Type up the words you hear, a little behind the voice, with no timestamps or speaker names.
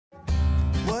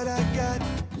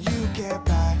can't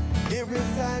buy. It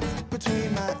resides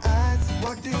between my eyes.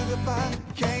 Walked through the fire,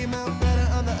 came out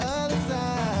better on the other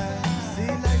side. See,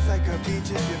 life's like a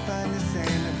beach if you find the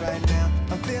sand. And right now,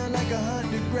 I'm feeling like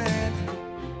 100 grand.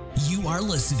 You are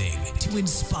listening to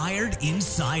Inspired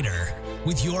Insider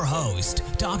with your host,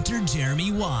 Dr.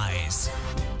 Jeremy Weisz.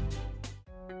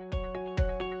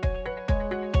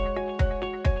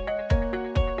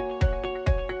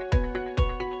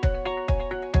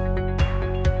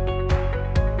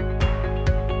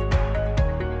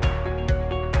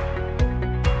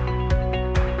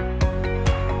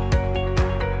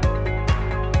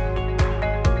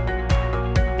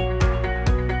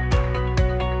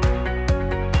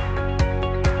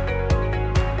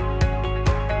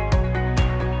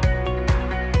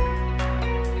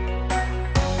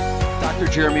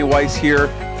 Jeremy Weisz here,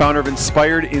 founder of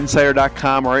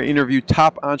InspiredInsider.com, where I interview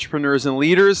top entrepreneurs and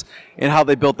leaders and how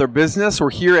they built their business.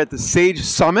 We're here at the Sage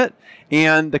Summit,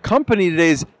 and the company today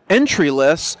is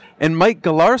Entryless, and Mike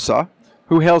Galarza,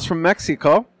 who hails from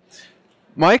Mexico.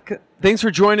 Mike, thanks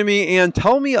for joining me, and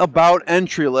tell me about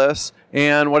Entryless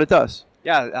and what it does.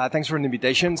 Yeah, thanks for the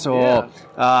invitation. So,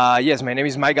 yes, my name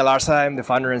is Mike Galarza. I'm the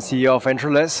founder and CEO of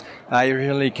Entryless. I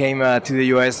originally came to the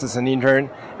US as an intern,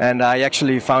 and I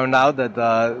actually found out that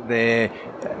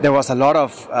there was a lot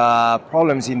of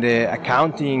problems in the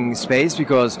accounting space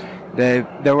because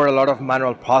there were a lot of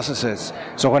manual processes.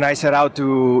 So when I set out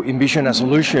to envision a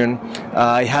solution,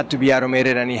 it had to be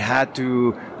automated and it had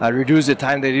to reduce the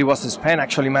time that it was spent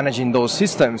actually managing those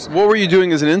systems. What were you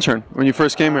doing as an intern when you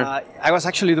first came here? I was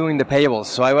actually doing the payables.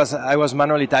 So I was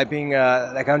manually typing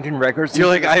accounting records. You're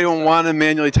like, I don't want to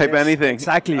manually type anything.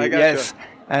 Exactly, yes. You.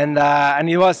 And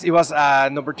it was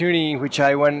an opportunity in which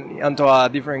I went into a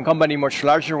different company, much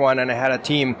larger one, and I had a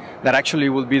team that actually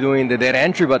would be doing the data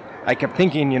entry. But I kept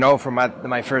thinking, from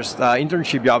my first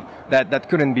internship job, that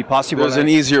couldn't be possible. There's an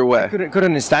easier way. I couldn't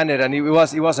understand it, and it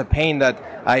was a pain that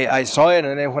I saw it.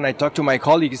 And then when I talked to my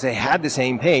colleagues, they had the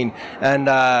same pain, and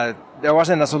there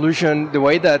wasn't a solution the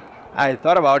way that I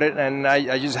thought about it, and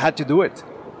I just had to do it.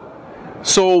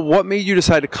 So what made you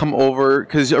decide to come over?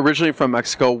 Because originally from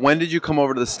Mexico, when did you come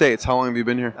over to the States? How long have you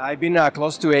been here? I've been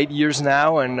close to 8 years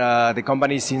now, and the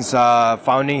company since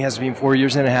founding has been 4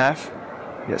 years and a half.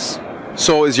 Yes.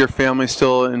 So is your family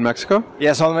still in Mexico?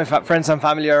 Yes, all my friends and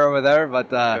family are over there,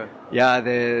 but okay. Yeah,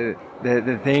 the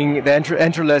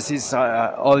Entryless is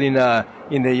all in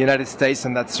the United States,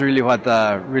 and that's really what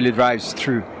really drives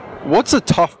through. What's the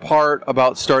tough part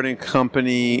about starting a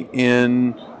company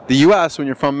in the U.S. when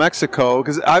you're from Mexico?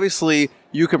 Because obviously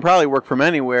you can probably work from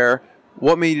anywhere.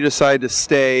 What made you decide to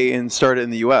stay and start it in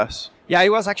the U.S.? Yeah, it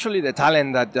was actually the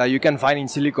talent that you can find in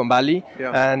Silicon Valley,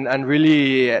 and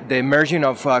really the merging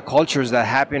of cultures that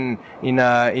happen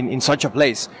in such a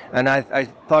place. And I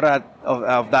thought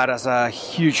of that as a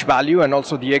huge value, and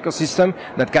also the ecosystem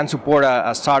that can support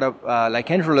a startup like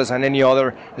Entryless and any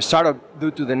other startup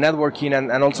due to the networking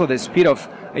and also the speed of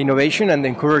innovation and the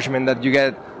encouragement that you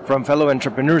get from fellow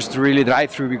entrepreneurs to really drive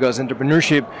through, because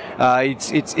entrepreneurship,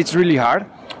 it's really hard,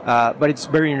 but it's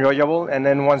very enjoyable, and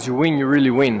then once you win, you really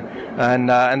win. And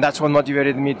that's what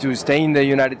motivated me to stay in the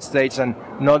United States and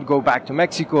not go back to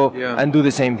Mexico and do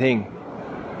the same thing.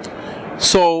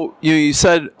 So you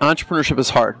said entrepreneurship is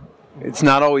hard. It's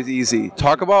not always easy.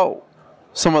 Talk about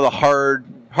some of the hard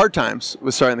times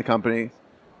with starting the company.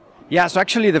 Yeah, so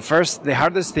actually the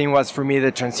hardest thing was for me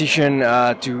the transition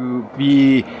to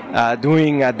be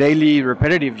doing a daily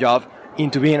repetitive job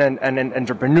into being an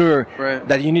entrepreneur, right.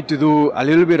 That you need to do a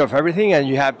little bit of everything, and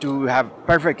you have to have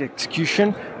perfect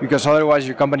execution, because otherwise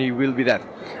your company will be dead.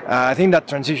 I think that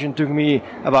transition took me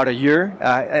about a year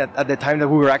at the time that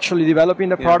we were actually developing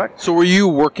the product. So were you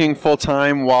working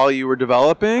full-time while you were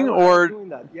developing, or? Doing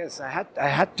that. Yes, I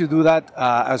had to do that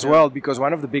as well, because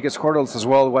one of the biggest hurdles as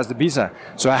well was the visa.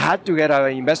 So I had to get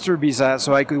an investor visa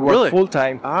so I could work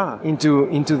full-time into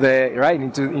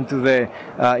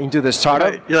the startup.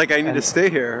 Right. You're like, I need to stay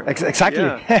here. Exactly.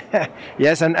 Yeah.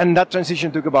 Yes, and that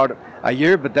transition took about a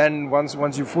year, but then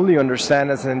once you fully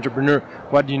understand as an entrepreneur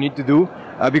what you need to do,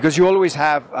 because you always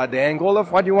have the end goal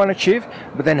of what you want to achieve,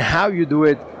 but then how you do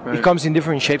it, it comes in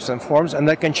different shapes and forms, and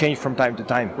that can change from time to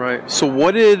time. Right. So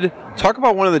talk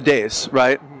about one of the days,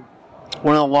 right? Mm-hmm.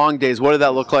 One of the long days. What did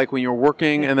that look like when you were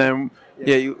working, and then,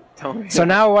 you tell me. So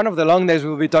now one of the long days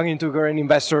we'll be talking to current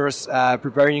investors,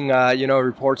 preparing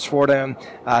reports for them,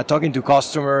 talking to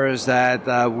customers that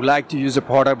would like to use the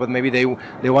product, but maybe they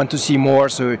want to see more.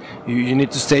 So you need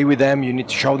to stay with them. You need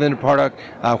to show them the product,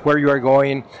 where you are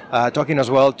going. Talking as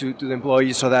well to the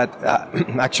employees so that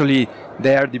actually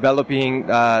they are developing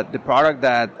the product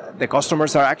that the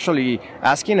customers are actually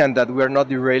asking, and that we're not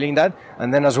derailing that.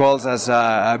 And then as well as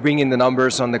bringing the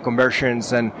numbers on the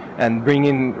conversions and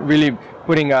really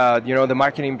putting the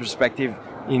marketing perspective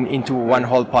into one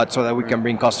whole pot so that we can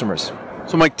bring customers.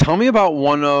 So Mike, tell me about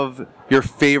one of your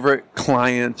favorite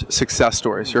client success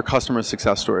stories, your customer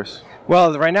success stories.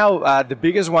 Well, right now, the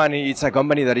biggest one, it's a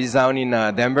company that is down in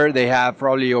Denver. They have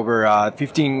probably over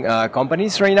 15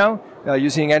 companies right now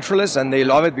using Entryless, and they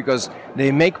love it because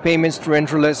they make payments through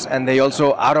Entryless, and they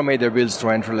also automate their bills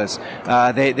through Entryless.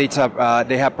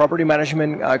 They have property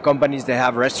management companies. They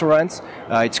have restaurants.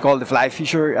 It's called the Fly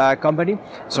Fisher Company.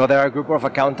 So there are a group of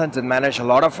accountants that manage a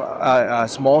lot of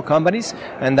small companies,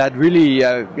 and that really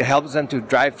helps them to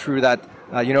drive through that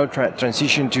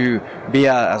transition to be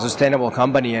a sustainable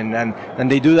company,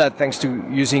 and they do that thanks to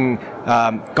using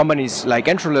companies like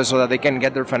Entryless so that they can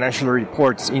get their financial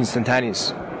reports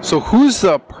instantaneous. So who's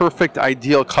the perfect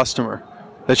ideal customer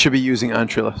that should be using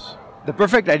Entryless? The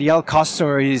perfect ideal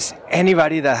customer is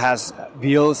anybody that has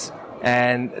bills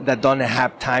and that don't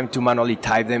have time to manually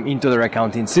type them into their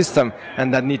accounting system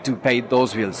and that need to pay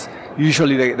those bills.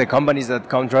 Usually the companies that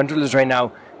come to Entryless right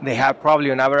now, they have probably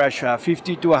on average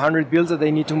 50 to 100 bills that they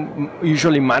need to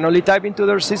usually manually type into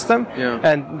their system,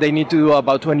 and they need to do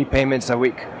about 20 payments a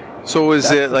week. So is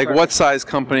it like what size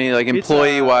company, like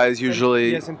employee-wise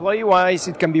usually? Yes, employee-wise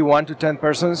it can be 1 to 10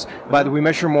 persons, but we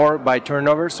measure more by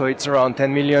turnover, so it's around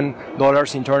 $10 million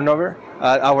in turnover,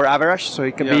 our average. So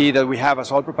it can be that we have a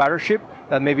sole proprietorship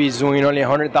that maybe is doing only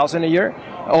 $100,000 a year,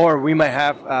 or we might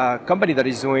have a company that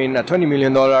is doing a $20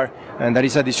 million, and that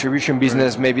is a distribution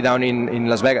business maybe down in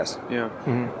Las Vegas. Yeah.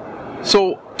 Mm-hmm.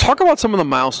 So talk about some of the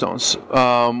milestones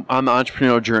on the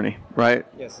entrepreneurial journey, right?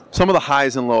 Yes. Some of the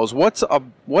highs and lows. What's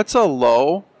a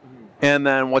low, and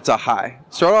then what's a high?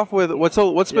 Start off with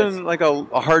what's been like a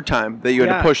hard time that you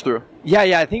had to push through.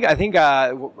 Yeah. I think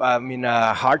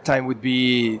a hard time would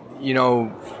be,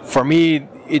 for me,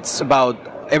 it's about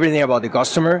everything about the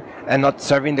customer and not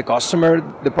serving the customer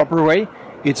the proper way.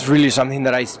 It's really something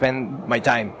that I spend my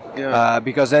time.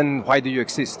 Because then why do you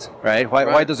exist, right?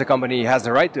 Why does a company has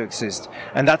the right to exist?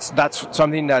 And that's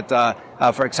something that,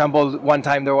 for example, one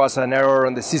time there was an error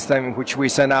on the system in which we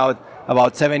sent out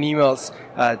about 7 emails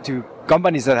to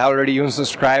companies that already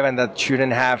unsubscribe and that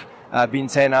shouldn't have been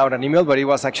sent out an email, but it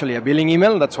was actually a billing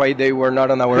email. That's why they were not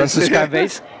on our unsubscribe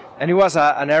base. And it was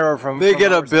an error from... They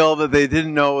get a bill that they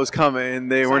didn't know was coming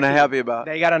and they weren't happy about.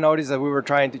 They got a notice that we were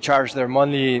trying to charge their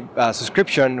monthly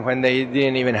subscription when they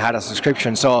didn't even have a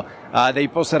subscription. So they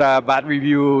posted a bad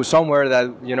review somewhere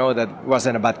that, that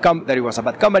wasn't a bad that it was a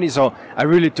bad company. So I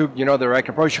really took, the direct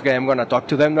approach. Okay, I'm going to talk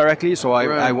to them directly. So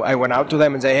I went out to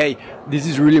them and say, hey, this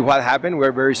is really what happened.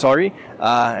 We're very sorry.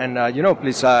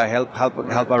 Please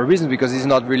help our business because it's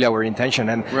not really our intention.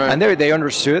 And they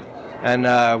understood. And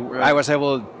I was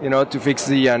able, to fix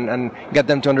and get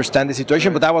them to understand the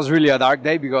situation. But that was really a dark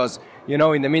day because,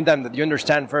 in the meantime that you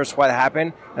understand first what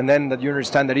happened and then that you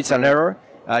understand that it's an error,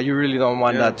 you really don't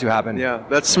want that to happen. Yeah,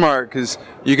 that's smart because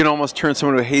you can almost turn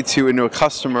someone who hates you into a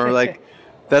customer. Like,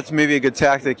 that's maybe a good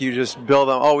tactic. You just bill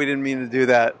them, oh, we didn't mean to do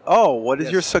that. Oh, what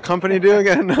does your company do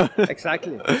again?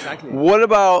 Exactly. What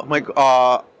about like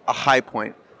a high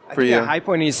point? A high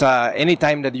point is any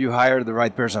time that you hire the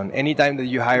right person, any time that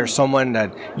you hire someone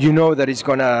that that is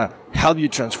going to help you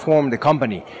transform the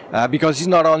company. Because it's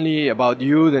not only about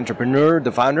you, the entrepreneur,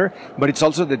 the founder, but it's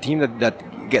also the team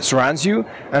that surrounds you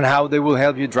and how they will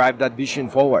help you drive that vision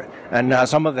forward. And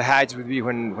some of the highs would be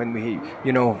when we,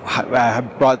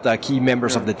 have brought key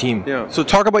members of the team. Yeah. So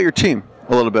talk about your team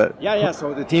a little bit. Yeah.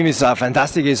 So the team is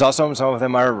fantastic. It's awesome. Some of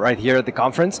them are right here at the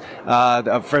conference.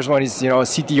 The first one is,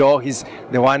 CTO. He's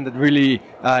the one that really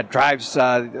drives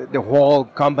the whole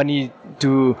company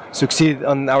to succeed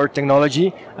on our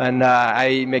technology. And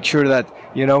I make sure that,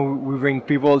 we bring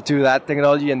people to that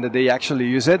technology and that they actually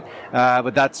use it.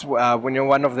 But that's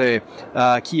one of the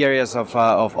key areas of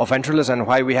Entryless and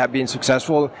why we have been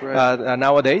successful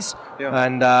nowadays. Yeah.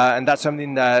 And that's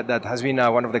something that has been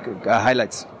one of the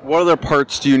highlights. What other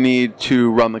parts do you need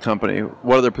to run the company?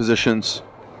 What other positions?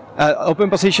 Open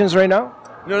positions right now?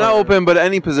 No, not open, but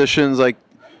any positions like,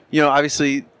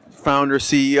 obviously founder,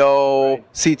 CEO,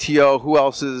 CTO, who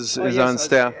else is on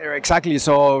staff? Exactly.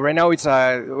 So right now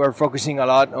we're focusing a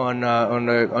lot on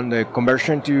the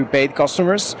conversion to paid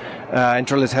customers.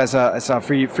 Entryless has a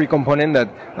free component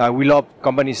that we love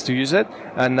companies to use it,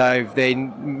 and if they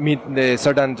meet the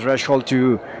certain threshold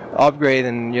to upgrade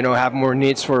and have more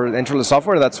needs for Entryless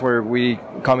software, that's where we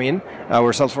come in.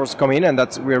 Our Salesforce come in, and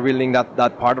we're building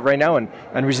that part right now.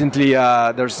 And recently,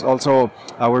 there's also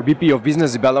our VP of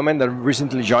Business Development that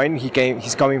recently joined.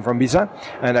 He's coming from Visa,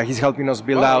 and he's helping us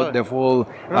build out the full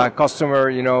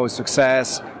customer,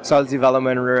 success, sales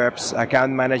development reps,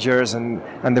 account managers, and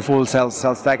the full sales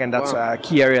stack. And that's a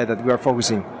key area that we are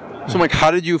focusing. So, Mike, how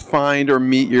did you find or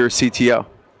meet your CTO?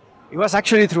 It was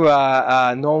actually through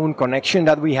a known connection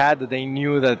that we had. That they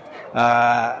knew that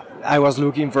I was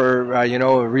looking for,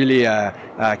 really a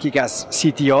kick-ass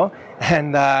CTO,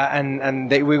 and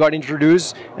we got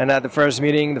introduced. And at the first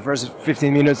meeting, the first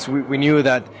 15 minutes, we knew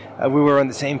that we were on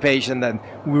the same page, and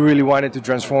that we really wanted to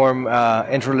transform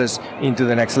Entryless into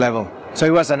the next level. So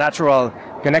it was a natural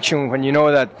connection when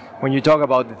when you talk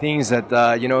about the things that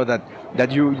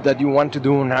that you want to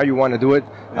do and how you want to do it.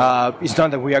 It's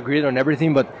not that we agreed on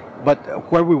everything, but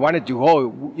where we wanted to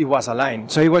go, it was aligned.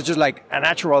 So it was just like a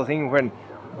natural thing when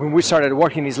we started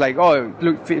working. It's like, oh,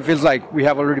 look, it feels like we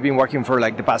have already been working for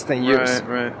like the past 10 years.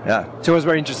 Right. Yeah. So it was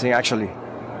very interesting, actually.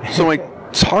 So, like,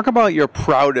 talk about your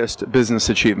proudest business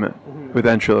achievement with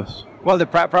Entryless. Well, the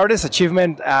proudest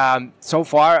achievement so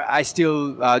far, I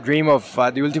still dream of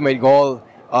the ultimate goal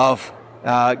of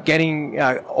getting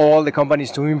all the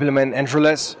companies to implement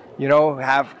Entryless.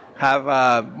 Have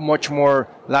a much more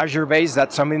larger base.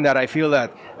 That's something that I feel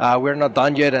that we're not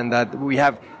done yet, and that we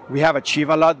have achieved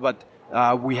a lot, but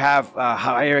we have a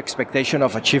higher expectation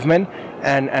of achievement,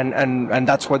 and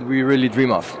that's what we really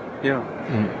dream of. Yeah.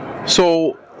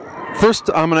 So,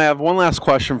 first, I'm going to have one last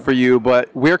question for you,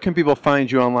 but where can people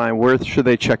find you online? Where should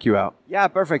they check you out? Yeah,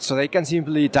 perfect. So they can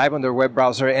simply type on their web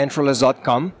browser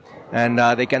entryless.com. And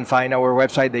they can find our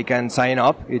website. They can sign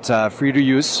up. It's free to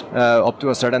use up to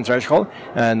a certain threshold.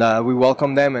 And we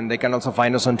welcome them. And they can also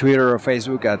find us on Twitter or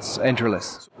Facebook at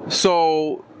Entryless.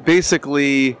 So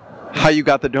basically, how you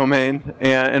got the domain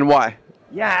and why?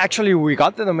 Yeah, actually, we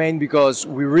got the domain because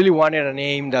we really wanted a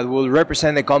name that will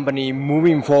represent the company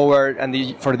moving forward and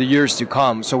for the years to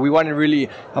come. So we wanted really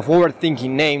a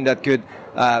forward-thinking name that could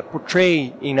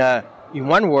portray in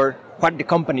one word what the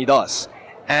company does.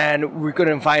 And we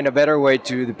couldn't find a better way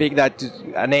to depict that to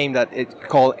a name that it's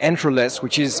called Entryless,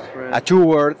 which is a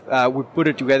two-word. We put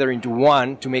it together into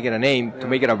one to make it a name, to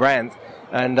make it a brand.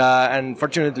 And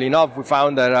fortunately enough, we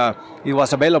found that it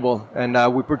was available, and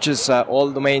we purchased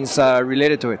all domains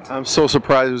related to it. I'm so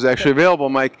surprised it was actually available,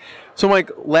 Mike. So,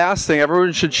 Mike, last thing,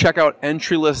 everyone should check out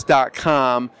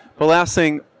Entryless.com. But last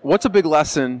thing, what's a big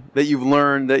lesson that you've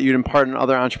learned that you'd impart on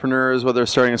other entrepreneurs, whether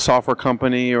starting a software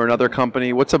company or another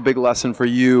company? What's a big lesson for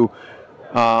you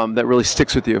that really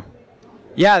sticks with you?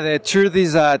 Yeah, the truth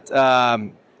is that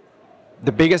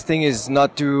the biggest thing is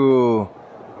not to,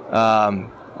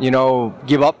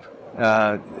 give up.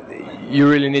 You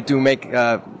really need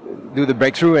to do the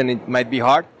breakthrough, and it might be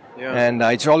hard. Yeah. And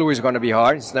it's always going to be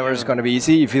hard. It's never going to be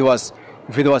easy. If it was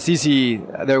easy,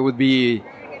 there would be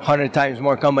 100 times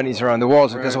more companies around the world,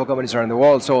 successful companies around the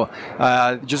world. So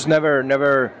just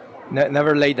never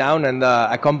lay down, and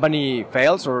a company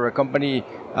fails or a company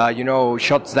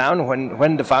shuts down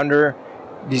when the founder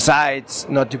decides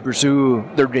not to pursue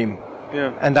their dream.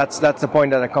 Yeah. And that's the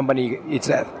point that a company is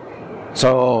at.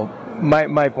 So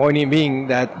my point in being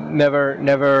that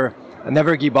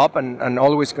never give up, and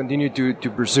always continue to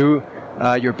pursue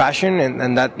your passion,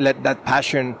 and let that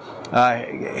passion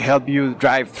help you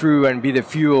drive through and be the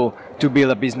fuel to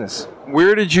build a business.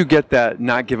 Where did you get that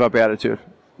not give up attitude?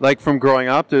 Like from growing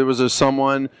up, was there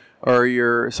someone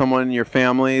someone in your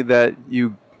family that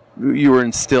you were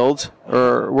instilled,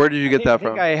 or where did you get that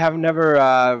from? I have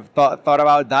never thought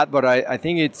about that, but I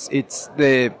think it's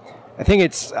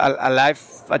a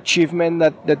life achievement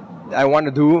that I want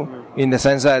to do, in the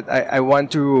sense that I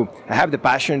have the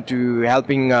passion to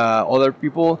helping other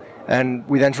people, and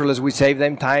with Entryless we save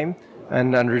them time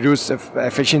and reduce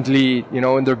efficiently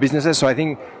in their businesses. So I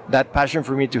think that passion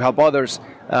for me to help others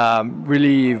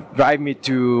really drive me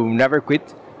to never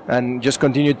quit and just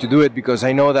continue to do it, because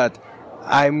I know that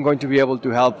I'm going to be able to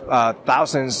help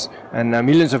thousands and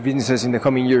millions of businesses in the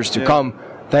coming years to come,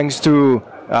 thanks to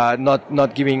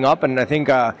not giving up. And I think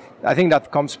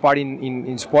that comes part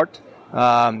in sport.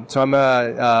 So I'm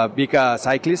a big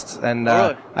cyclist, and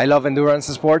I love endurance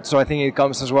sport. So I think it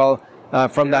comes as well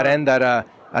from that end, that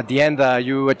at the end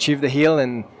you achieve the hill,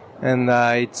 and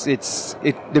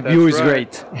the view is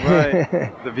great.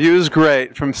 Right. The view is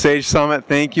great from Sage Summit.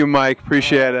 Thank you, Mike.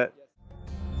 Appreciate it.